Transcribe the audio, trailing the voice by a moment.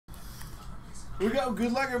We go.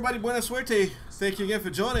 Good luck, everybody. Buena suerte. Thank you again for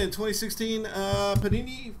joining. 2016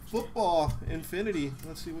 Panini Football Infinity.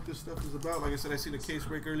 Let's see what this stuff is about. Like I said, I seen a case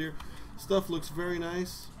break earlier. Stuff looks very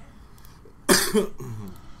nice. There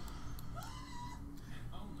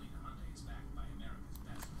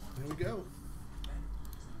we go.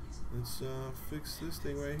 Let's fix this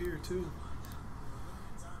thing right here, too.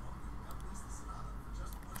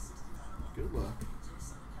 Good luck.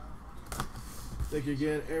 Thank you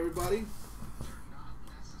again, everybody.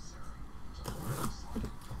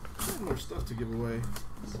 More stuff to give away.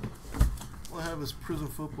 All I have is Prism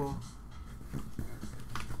Football.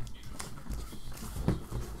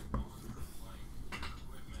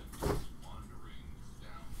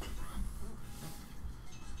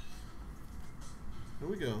 Here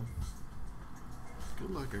we go. Good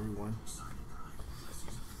luck, everyone.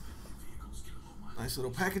 Nice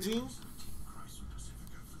little packaging.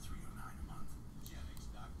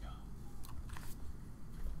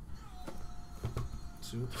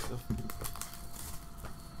 See what the stuff.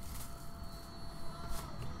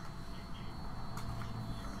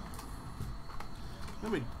 I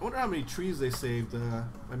wonder how many trees they saved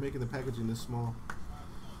by making the packaging this small,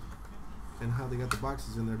 and how they got the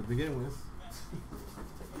boxes in there to begin with.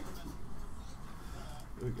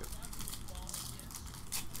 There we go.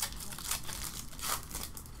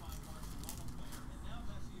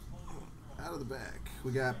 Out of the bag,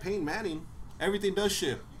 we got Peyton Manning. Everything does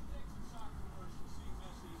ship.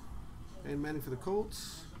 Peyton Manning for the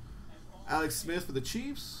Colts. Alex Smith for the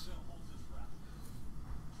Chiefs.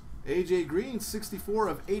 AJ Green, 64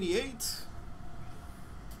 of 88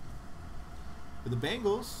 for the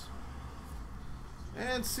Bengals.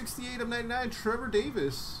 And 68 of 99, Trevor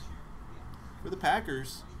Davis for the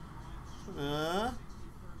Packers.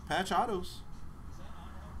 Patch autos.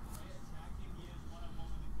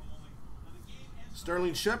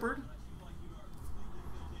 Sterling Shepard,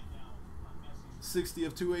 60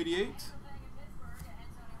 of 288.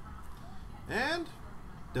 And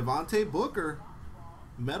Devontae Booker,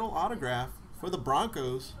 metal autograph for the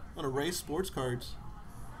Broncos on Array Sports Cards.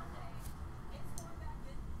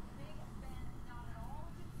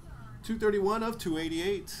 $231 of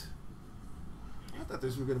 288. I thought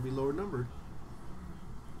this was going to be lower numbered.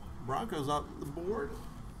 Broncos out the board.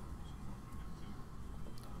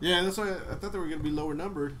 Yeah, that's why I thought they were going to be lower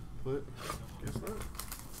numbered, but guess not.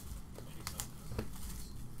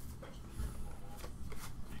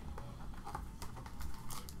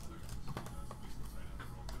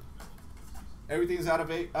 Everything's out of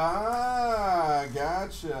 8. Ah,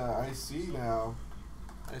 gotcha. I see now.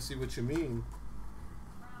 I see what you mean.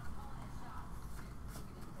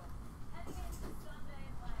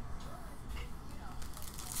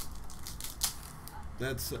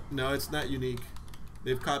 That's no, it's not unique.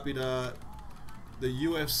 They've copied the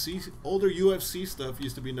UFC, older UFC stuff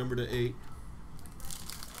used to be numbered to 8.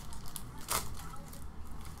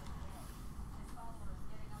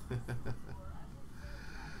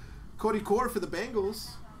 Cody Core for the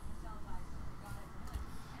Bengals.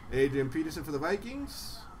 Adrian Peterson for the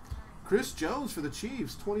Vikings. Chris Jones for the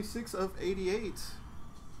Chiefs, 26 of 88.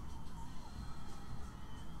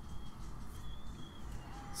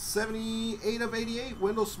 78 of 88,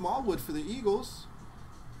 Wendell Smallwood for the Eagles.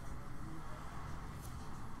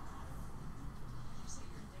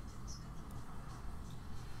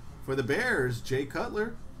 For the Bears, Jay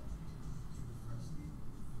Cutler.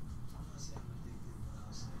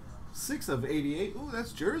 6 of 88. Ooh,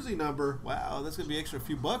 that's jersey number. Wow, that's going to be extra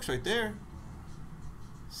few bucks right there.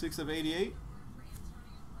 6 of 88.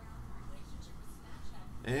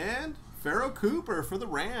 And Pharaoh Cooper for the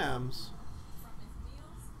Rams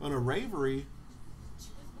on a Ravery.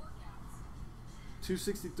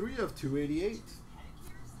 263 of 288.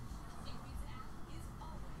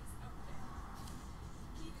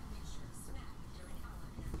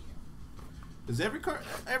 Is every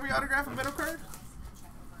autograph a metal card?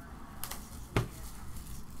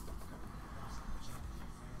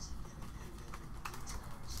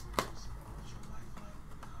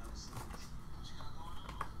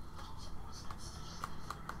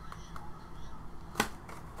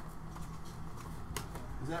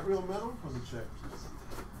 Is that real metal? Let me check.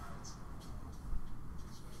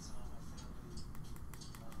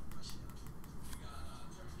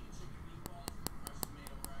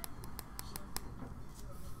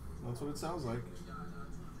 That's what it sounds like.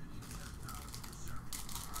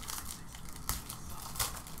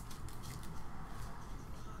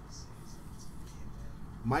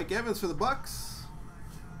 Mike Evans for the Bucks.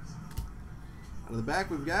 Out of the back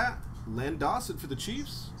we've got Len Dawson for the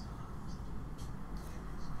Chiefs.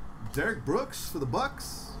 Derek Brooks for the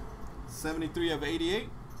Bucks, 73 of 88.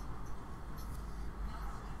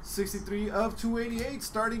 63 of 288.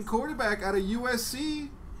 Starting quarterback out of USC,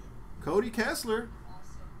 Cody Kessler.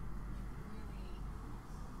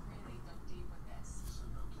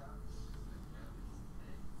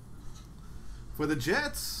 For the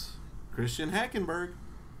Jets, Christian Hackenberg.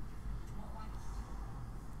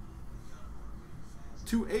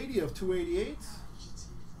 280 of 288.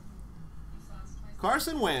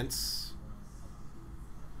 Carson Wentz.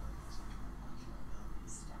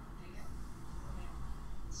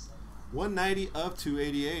 $190 of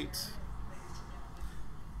 288.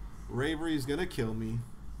 Ravery's gonna kill me.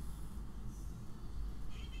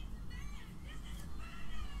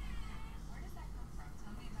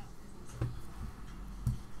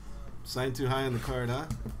 Signed too high on the card, huh?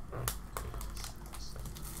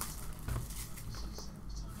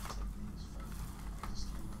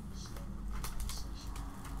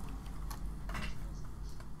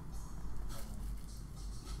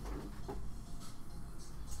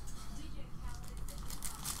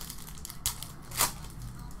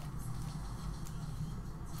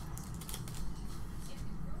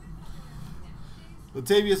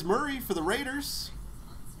 Latavius Murray for the Raiders.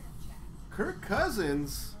 Kirk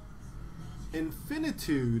Cousins.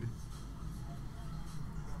 Infinitude.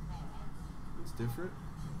 That's different.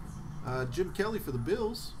 Jim Kelly for the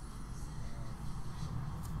Bills.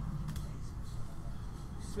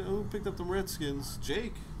 So who picked up the Redskins?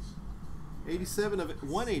 Jake. 87 of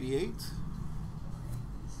 188.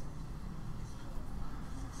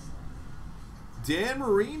 Dan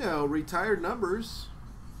Marino, retired numbers.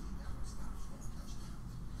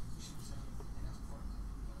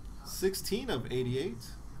 16 of 88.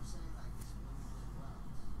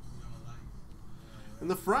 In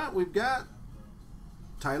the front, we've got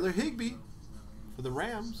Tyler Higbee for the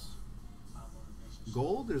Rams.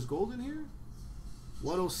 Gold, there's gold in here.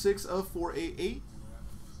 106 of 488.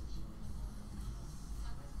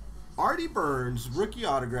 Artie Burns, rookie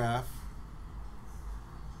autograph.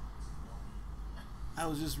 I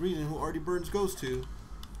was just reading who Artie Burns goes to.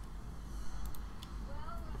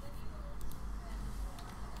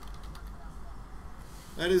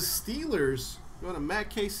 That is Steelers. Going to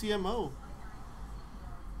Matt KCMO.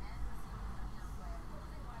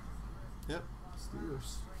 Yep,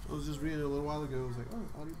 Steelers. I was just reading it a little while ago. I was like,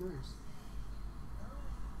 oh, Artie Burns.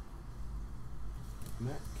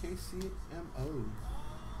 Matt KCMO.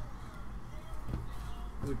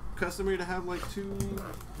 Is it customary to have like 2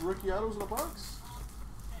 rookie autos in a box?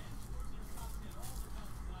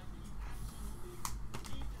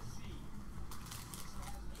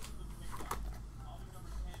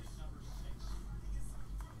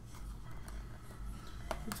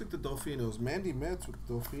 Who took the Dolphinos? Mandy Metz with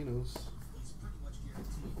the Dolphinos.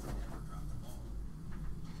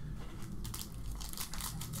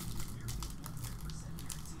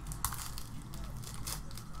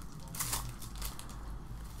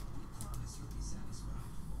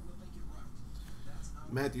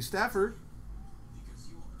 Matthew Stafford.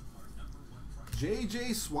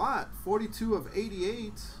 J.J. Swat, 42 of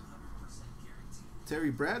 88.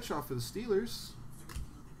 Terry Bradshaw for the Steelers.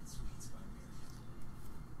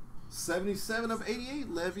 77 of 88,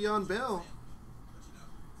 Le'Veon Bell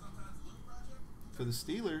for the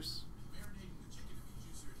Steelers.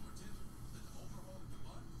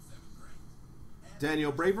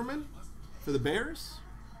 Daniel Braverman for the Bears.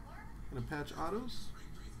 Gonna patch autos.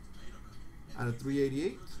 Out of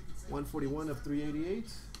 388. 141 of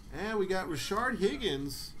 388. And we got Rashard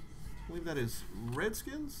Higgins. I believe that is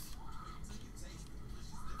Redskins.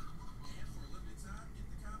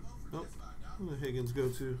 Nope. Where did Higgins go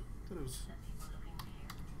to? I thought it was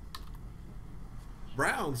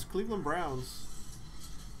Browns. Cleveland Browns.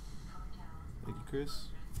 Thank you, Chris.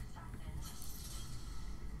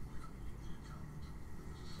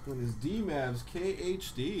 One is D-Mavs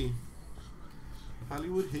KHD.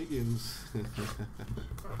 Hollywood Higgins.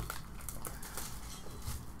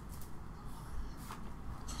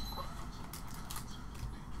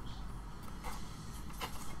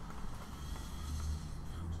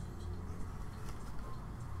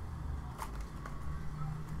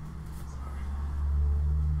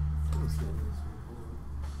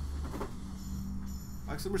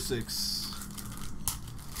 Box number 6.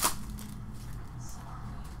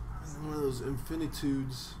 One of those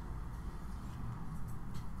infinitudes.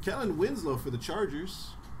 Kellen Winslow for the Chargers.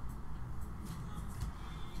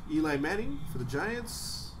 Eli Manning for the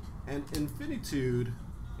Giants. And Infinitude,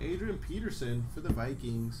 Adrian Peterson for the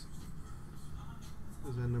Vikings. What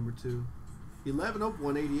was that number 2? 11 of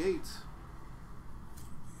 188.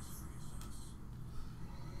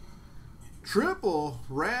 Triple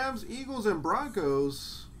Rams, Eagles, and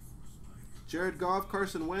Broncos. Jared Goff,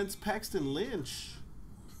 Carson Wentz, Paxton Lynch.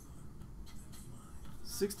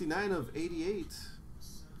 69 of 88.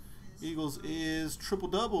 Eagles is triple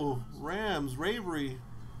double. Rams, Ravery.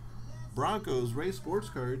 Broncos, Ray Sports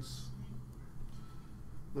Cards.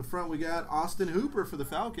 In the front we got Austin Hooper for the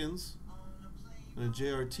Falcons. And a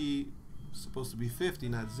JRT supposed to be 50,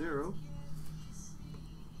 not 0.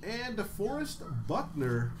 And DeForest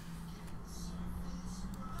Buckner.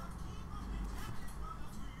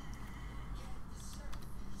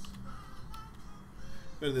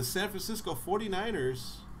 And the San Francisco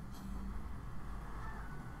 49ers.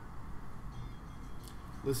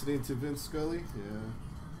 Listening to Vince Scully? Yeah.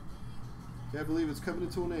 Can't believe it's coming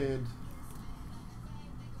to an end.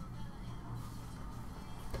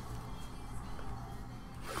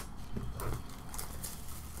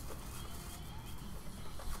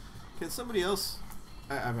 Can somebody else,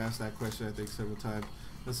 I've asked that question I think several times.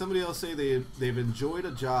 Can somebody else say they've enjoyed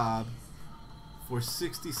a job for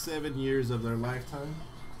 67 years of their lifetime?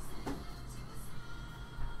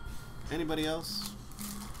 Anybody else?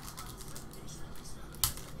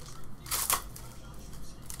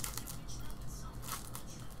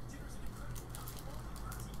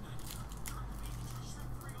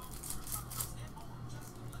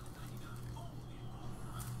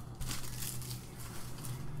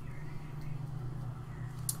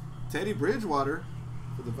 Teddy Bridgewater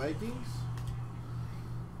for the Vikings.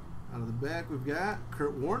 Out of the back, we've got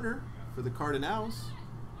Kurt Warner for the Cardinals.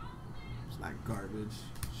 It's not garbage.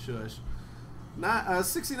 Shush. Not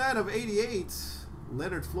 69 of 88.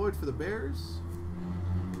 Leonard Floyd for the Bears.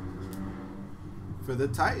 For the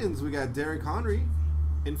Titans, we got Derrick Henry.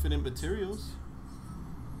 Infinite Materials.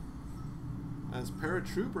 As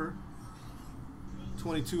Paratrooper.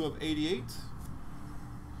 22 of 88.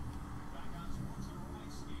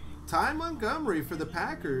 Ty Montgomery for the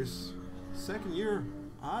Packers. Second year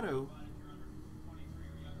auto.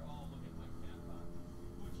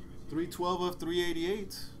 312 of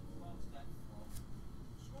 388.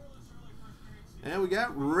 And we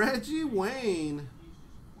got Reggie Wayne.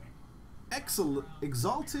 Excellent.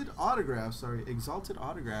 Exalted autographs. Sorry, Exalted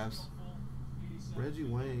autographs. Reggie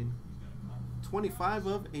Wayne. 25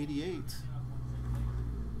 of 88.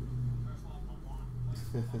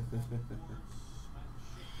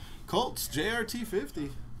 Colts, JRT 50.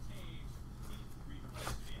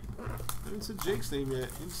 I haven't said Jake's name yet.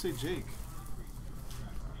 I didn't say Jake.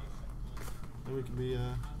 Then we can be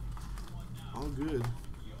all good.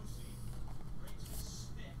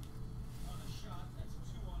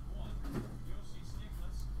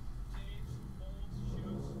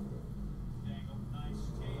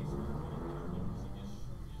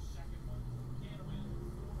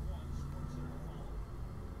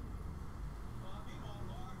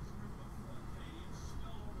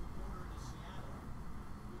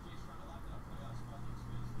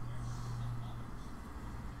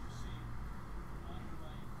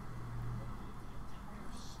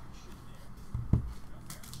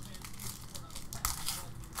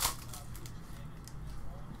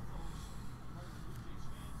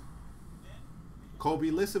 Kobe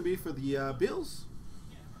Listenby for the Bills.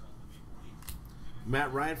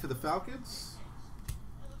 Matt Ryan for the Falcons.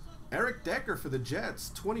 Eric Decker for the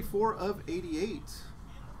Jets. 24 of 88.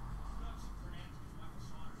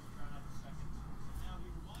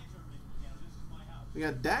 We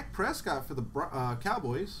got Dak Prescott for the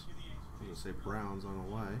Cowboys. I'm going to say Browns, I don't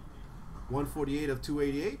know why. 148 of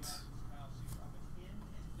 288.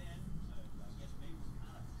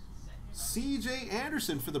 CJ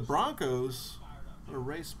Anderson for the Broncos.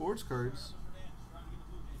 Ray Sports Cards.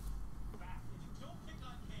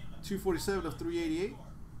 247 of 388.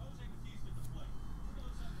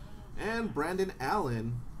 And Brandon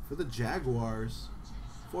Allen for the Jaguars.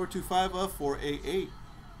 425 of 488.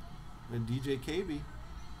 And DJ KB.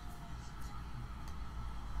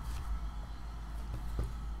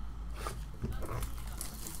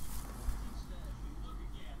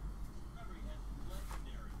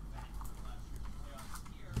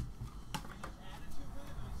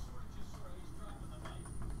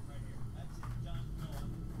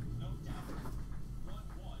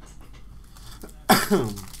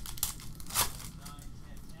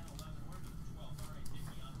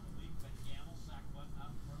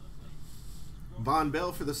 Von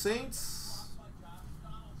Bell for the Saints.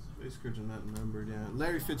 Base cards are not numbered yet.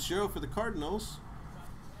 Larry Fitzgerald for the Cardinals.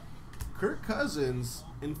 Kirk Cousins,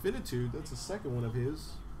 Infinitude. That's the second one of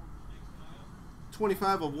his.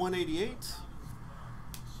 25 of 188.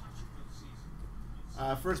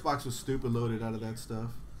 First box was stupid loaded out of that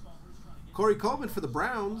stuff. Corey Coleman for the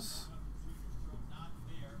Browns.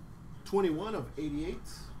 21 of 88.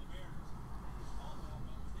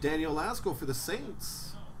 Daniel Lasco for the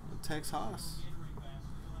Saints. Tex Haas.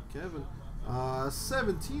 Kevin.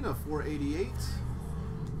 17 of 488.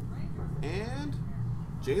 And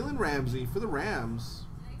Jalen Ramsey for the Rams.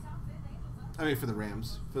 I mean, for the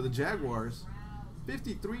Rams. For the Jaguars.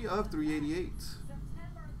 53 of 388.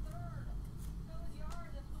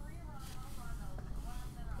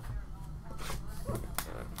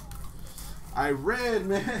 I read,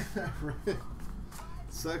 man. I read.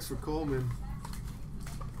 Sucks for Coleman.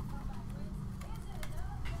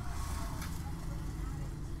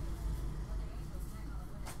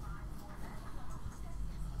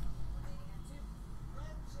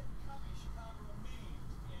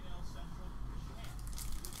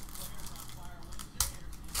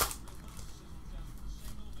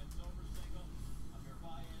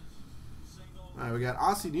 All right, we got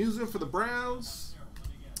Ossie Newsom for the Browns,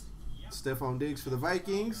 Stephon Diggs for the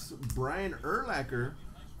Vikings, Brian Urlacher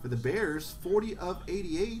for the Bears, 40 of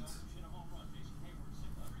 88.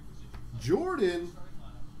 Jordan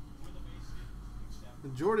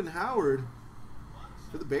Howard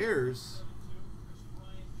for the Bears,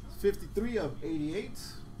 53 of 88.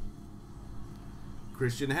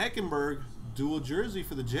 Christian Hackenberg, dual jersey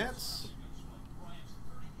for the Jets,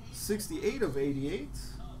 68 of 88.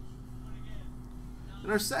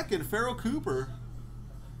 And our second, Farrell Cooper.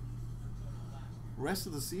 Rest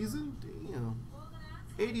of the season? Damn.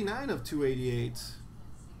 89 of 288.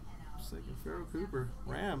 Second, Farrell Cooper.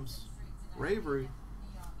 Rams. Ravery.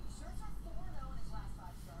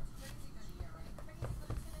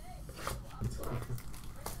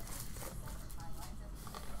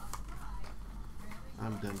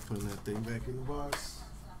 I'm done putting that thing back in the box.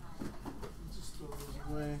 Just throw those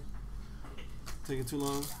away. Taking too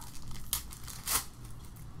long.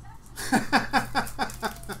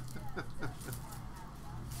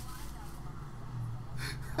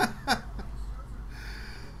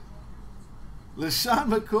 LaShawn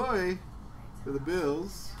McCoy for the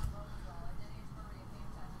Bills.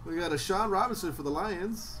 We got a Sean Robinson for the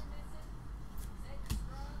Lions.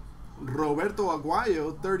 Roberto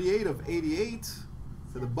Aguayo, 38 of 88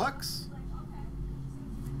 for the Bucks.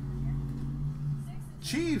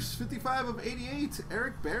 Chiefs, 55 of 88.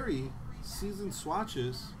 Eric Berry, season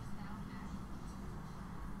swatches.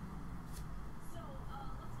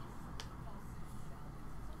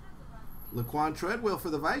 Laquan Treadwell for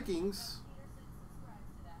the Vikings.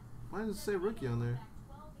 Why does it say rookie on there?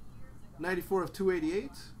 94 of 288.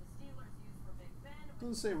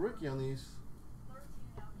 Doesn't say rookie on these.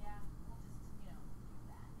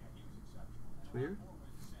 It's weird.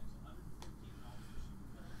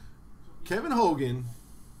 Kevin Hogan.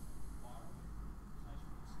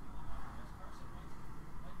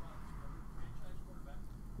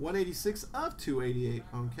 $186 of 288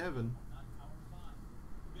 on Kevin.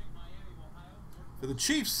 For the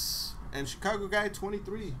Chiefs and Chicago guy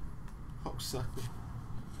 23. Oh, sorry.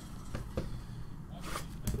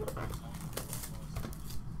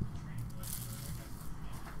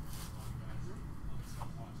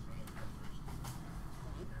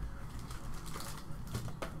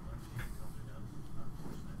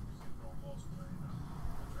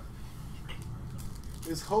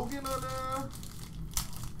 Is Hogan on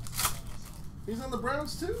he's on the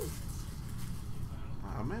Browns too?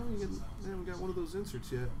 Oh man, we haven't got one of those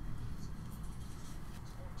inserts yet.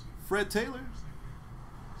 Fred Taylor,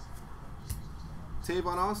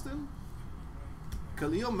 Tavon Austin,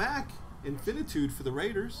 Khalil Mack, Infinitude for the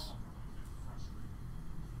Raiders,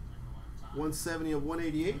 170 of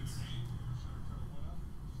 188.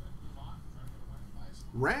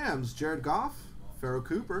 Rams, Jared Goff, Farrell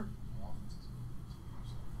Cooper,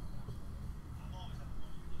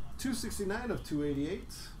 269 of 288.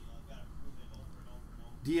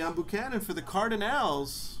 Deion Buchanan for the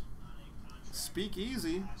Cardinals, Speak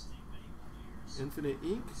Easy, Infinite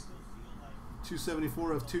Ink,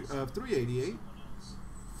 274 of 388.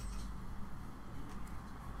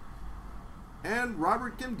 And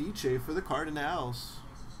Robert Gamdiche for the Cardinals,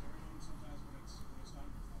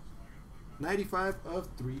 95 of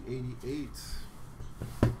 388.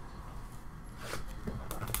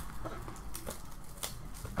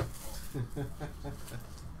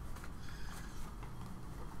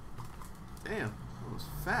 Damn, that was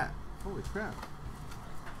fat. Holy crap.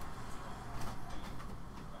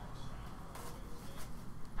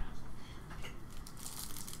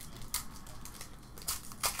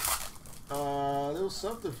 There was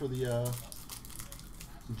something for the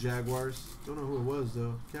Jaguars. Don't know who it was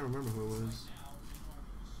though. Can't remember who it was.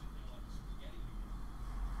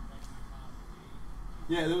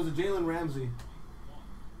 Yeah, there was a Jalen Ramsey.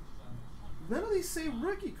 None of these say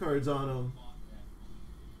rookie cards on them.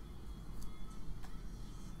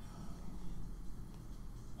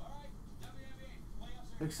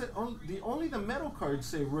 Except only the metal cards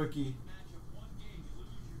say rookie.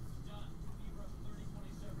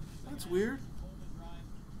 That's weird.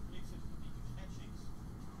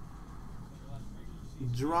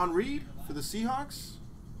 Jerron Reed for the Seahawks.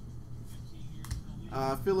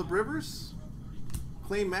 Phillip Rivers.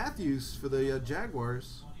 Clay Matthews for the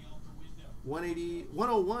Jaguars.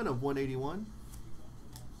 101 of 181.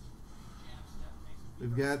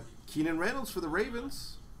 We've got Keenan Reynolds for the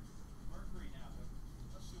Ravens.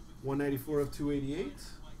 194 of 288.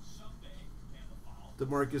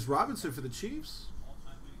 DeMarcus Robinson for the Chiefs.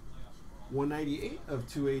 198 of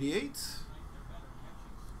 288.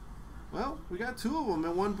 Well, we got two of them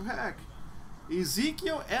in one pack.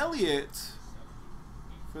 Ezekiel Elliott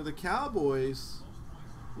for the Cowboys.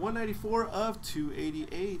 194 of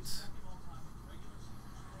 288.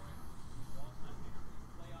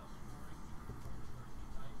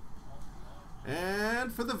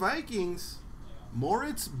 And for the Vikings,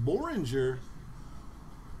 Moritz Boringer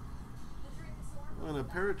on a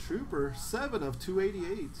paratrooper, 7 of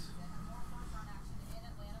 288.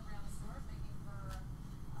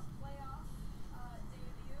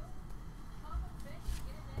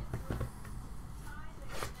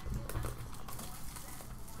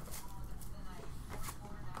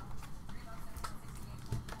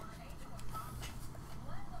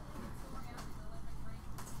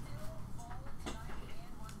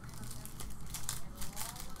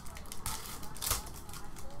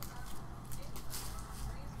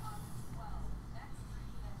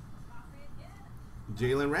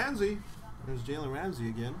 Jalen Ramsey. There's Jalen Ramsey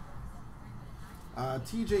again.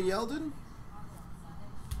 TJ Yeldon.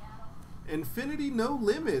 Infinity No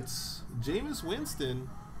Limits. Jameis Winston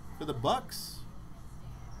for the Bucks.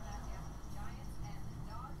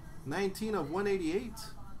 19 of 188.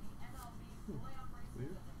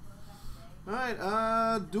 Weird.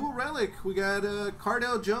 Alright, dual relic. We got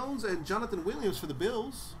Cardell Jones and Jonathan Williams for the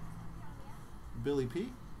Bills. Billy P.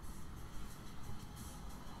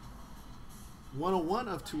 101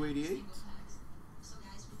 of 288.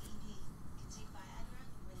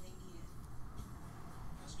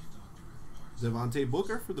 Devontae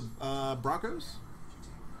Booker for the Broncos.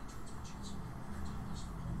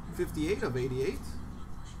 58 of 88.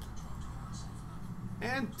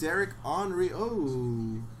 And Derek Henry.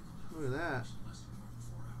 Oh, look at that.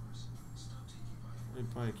 You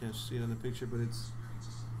probably can't see it on the picture, but it's,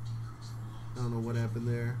 I don't know what happened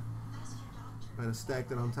there. Might have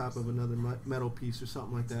stacked it on top of another metal piece or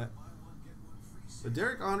something like that. But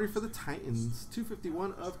Derek Henry for the Titans,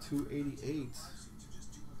 251 of 288.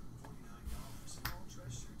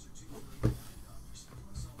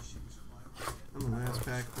 On the last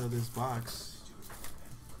pack of this box.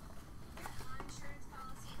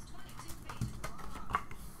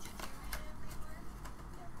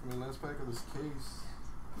 On the last pack of this case.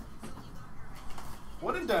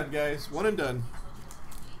 One and done, guys. One and done.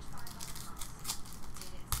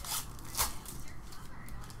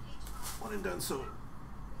 And done so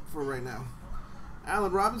for right now.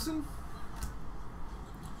 Allen Robinson,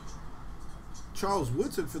 Charles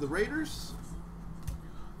Woodson for the Raiders,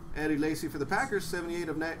 Eddie Lacy for the Packers, 78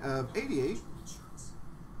 of 88.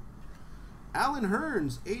 Allen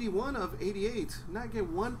Hurns, 81 of 88. Not get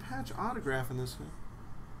one patch autograph in this one.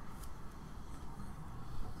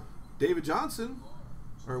 David Johnson,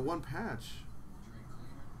 or one patch,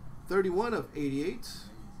 31 of 88.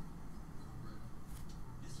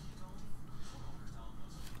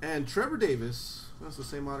 And Trevor Davis, that's the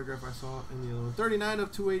same autograph I saw in the other one. 39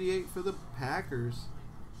 of 288 for the Packers.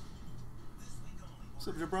 What's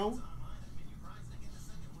up, Jabron?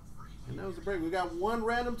 And that was the break. We got one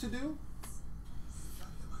random to do,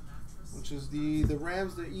 which is the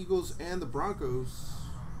Rams, the Eagles, and the Broncos.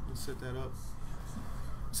 Let's set that up.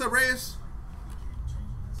 What's up, Reyes?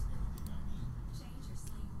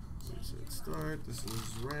 Let's hit start. This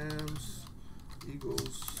is Rams,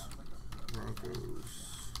 Eagles, Broncos.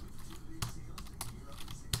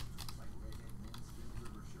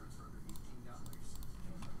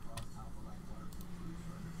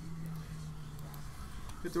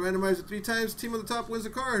 Hit the randomizer 3 times. Team on the top wins the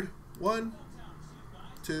card. 1,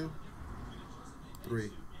 2,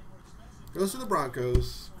 3. Goes to the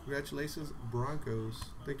Broncos. Congratulations, Broncos.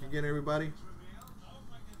 Thank you again, everybody.